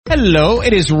Hello,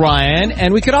 it is Ryan,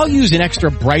 and we could all use an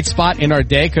extra bright spot in our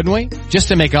day, couldn't we? Just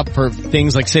to make up for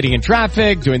things like sitting in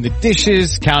traffic, doing the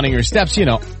dishes, counting your steps, you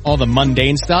know, all the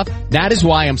mundane stuff. That is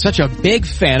why I'm such a big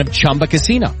fan of Chumba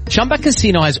Casino. Chumba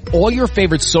Casino has all your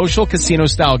favorite social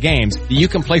casino-style games that you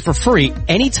can play for free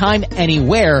anytime,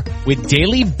 anywhere with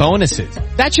daily bonuses.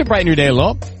 That should brighten your day a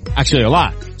little. Actually, a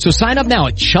lot. So sign up now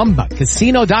at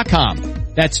ChumbaCasino.com.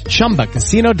 That's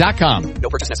ChumbaCasino.com. No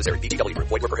purchase necessary. VGW Group.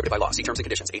 Void where prohibited by law. See terms and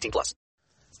conditions. 18+.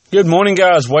 Good morning,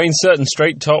 guys. Wayne Sutton,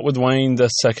 Straight Talk with Wayne,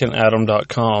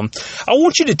 thesecondadam.com. I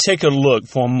want you to take a look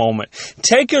for a moment.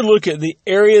 Take a look at the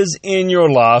areas in your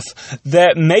life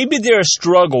that maybe they're a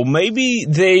struggle. Maybe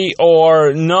they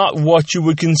are not what you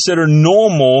would consider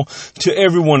normal to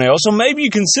everyone else. Or maybe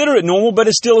you consider it normal, but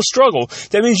it's still a struggle.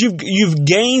 That means you've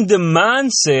gained the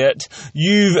mindset.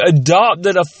 You've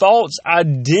adopted a false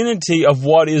identity of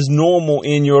what is normal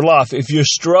in your life. If you're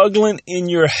struggling in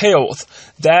your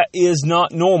health, that is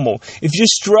not normal. If you're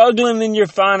struggling in your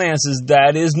finances,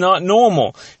 that is not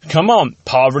normal. Come on,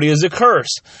 poverty is a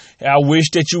curse. I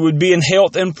wish that you would be in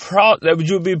health and that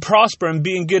you would be prosper and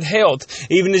be in good health,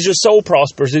 even as your soul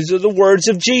prospers. These are the words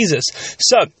of Jesus.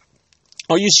 So,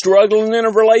 are you struggling in a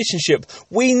relationship?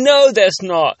 We know that's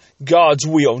not God's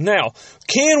will. Now,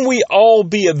 can we all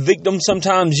be a victim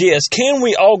sometimes? Yes. Can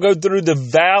we all go through the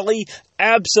valley?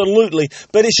 Absolutely.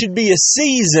 But it should be a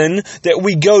season that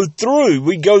we go through.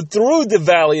 We go through the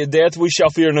valley of death. We shall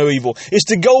fear no evil. It's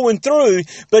to going through,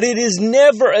 but it is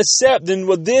never accepting,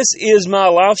 well, this is my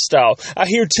lifestyle. I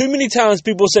hear too many times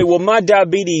people say, well, my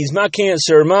diabetes, my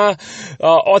cancer, my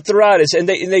arthritis, and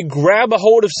they grab a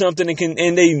hold of something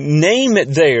and they name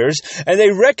it theirs, and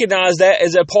they recognize that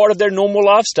as a part of their normal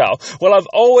lifestyle. Well, I've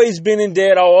always been in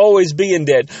debt. I'll always be in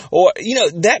debt. Or,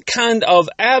 that kind of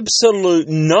absolute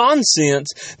nonsense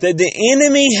that the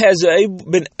enemy has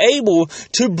been able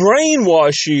to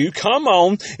brainwash you. Come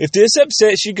on. If this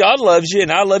upsets you, God loves you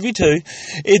and I love you too.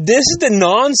 If this is the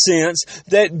nonsense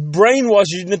that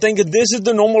brainwashes you to think that this is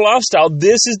the normal lifestyle,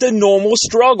 this is the normal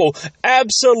struggle.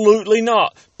 Absolutely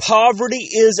not. Poverty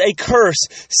is a curse.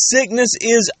 Sickness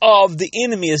is of the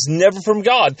enemy. It's never from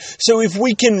God. So if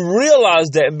we can realize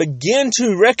that and begin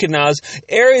to recognize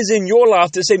areas in your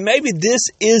life that say, maybe this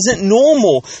isn't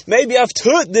normal. Maybe I've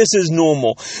took this as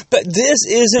normal, but this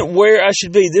isn't where I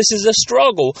should be. This is a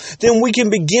struggle. Then we can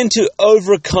begin to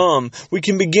overcome. We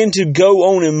can begin to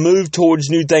go on and move towards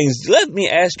new things. Let me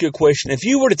ask you a question. If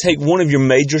you were to take one of your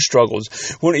major struggles,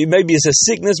 maybe it's a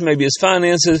sickness, maybe it's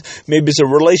finances, maybe it's a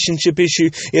relationship issue,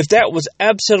 if that was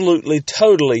absolutely,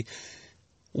 totally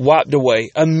wiped away,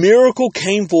 a miracle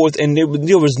came forth and there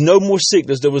was no more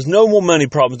sickness, there was no more money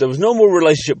problems, there was no more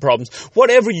relationship problems,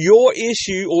 whatever your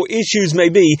issue or issues may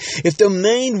be, if the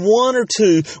main one or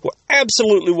two were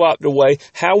absolutely wiped away,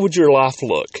 how would your life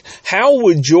look? How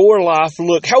would your life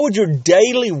look? How would your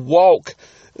daily walk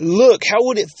look? How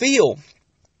would it feel?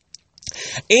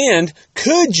 And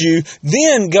could you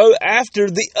then go after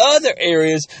the other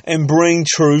areas and bring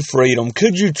true freedom?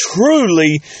 Could you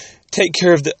truly take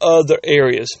care of the other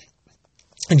areas?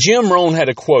 Jim Rohn had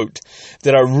a quote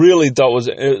that I really thought was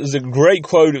a great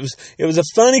quote. It was a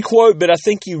funny quote, but I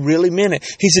think he really meant it.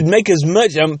 He said,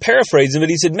 I'm paraphrasing, but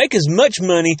he said, make as much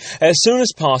money as soon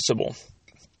as possible.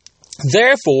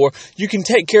 Therefore, you can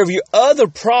take care of your other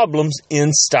problems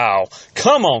in style.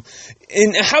 Come on.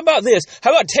 And how about this?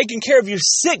 How about taking care of your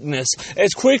sickness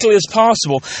as quickly as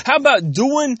possible? How about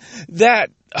doing that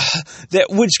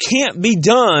which can't be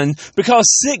done because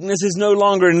sickness is no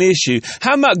longer an issue?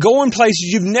 How about going places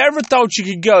you've never thought you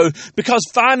could go because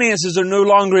finances are no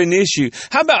longer an issue?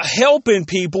 How about helping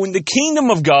people in the kingdom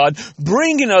of God,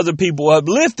 bringing other people up,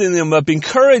 lifting them up,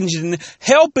 encouraging,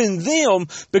 helping them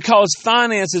because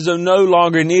finances are no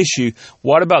longer an issue?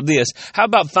 What about this? How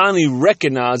about finally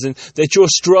recognizing that your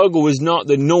struggle is not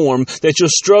the norm, that your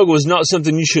struggle is not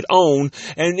something you should own,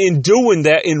 and in doing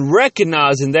that, in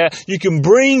recognizing that, you can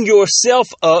bring yourself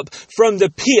up from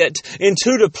the pit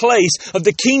into the place of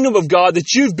the kingdom of God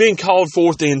that you've been called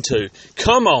forth into.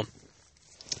 Come on.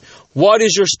 What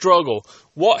is your struggle?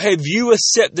 What have you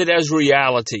accepted as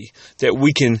reality that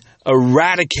we can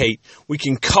eradicate? We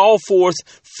can call forth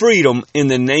freedom in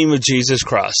the name of Jesus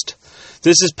Christ.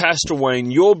 This is Pastor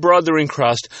Wayne, your brother in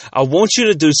Christ. I want you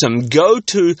to do something. Go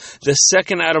to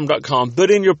thesecondadam.com. Put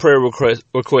in your prayer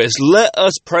request. Let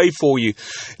us pray for you.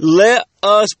 Let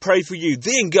us pray for you.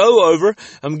 Then go over,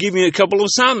 I'm giving you a couple of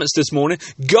assignments this morning.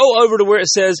 Go over to where it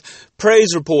says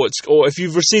praise reports, or if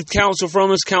you've received counsel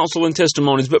from us, counsel and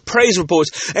testimonies, but praise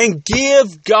reports, and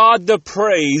give God the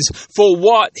praise for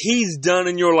what He's done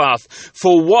in your life,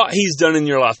 for what He's done in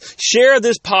your life. Share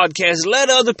this podcast. Let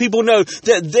other people know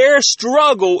that their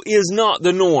struggle is not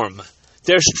the norm.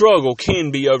 Their struggle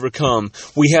can be overcome.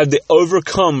 We have the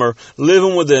overcomer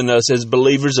living within us as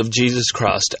believers of Jesus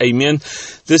Christ. Amen.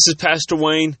 This is Pastor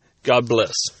Wayne. God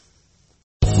bless.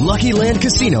 Lucky Land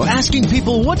Casino, asking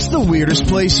people, what's the weirdest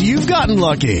place you've gotten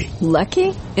lucky?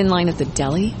 Lucky? In line at the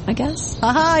deli, I guess?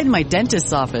 Aha, in my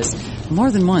dentist's office. More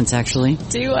than once, actually.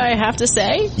 Do I have to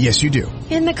say? Yes, you do.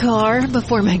 In the car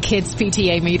before my kids'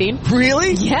 PTA meeting.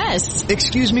 Really? Yes.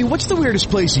 Excuse me, what's the weirdest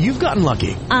place you've gotten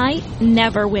lucky? I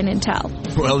never win and tell.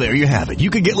 Well, there you have it. You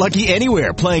can get lucky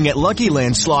anywhere, playing at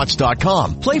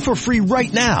LuckyLandSlots.com. Play for free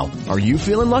right now. Are you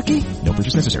feeling lucky? No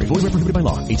purchase necessary. Void where prohibited by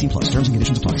law. 18+. Terms and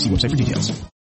conditions apply. See website for details.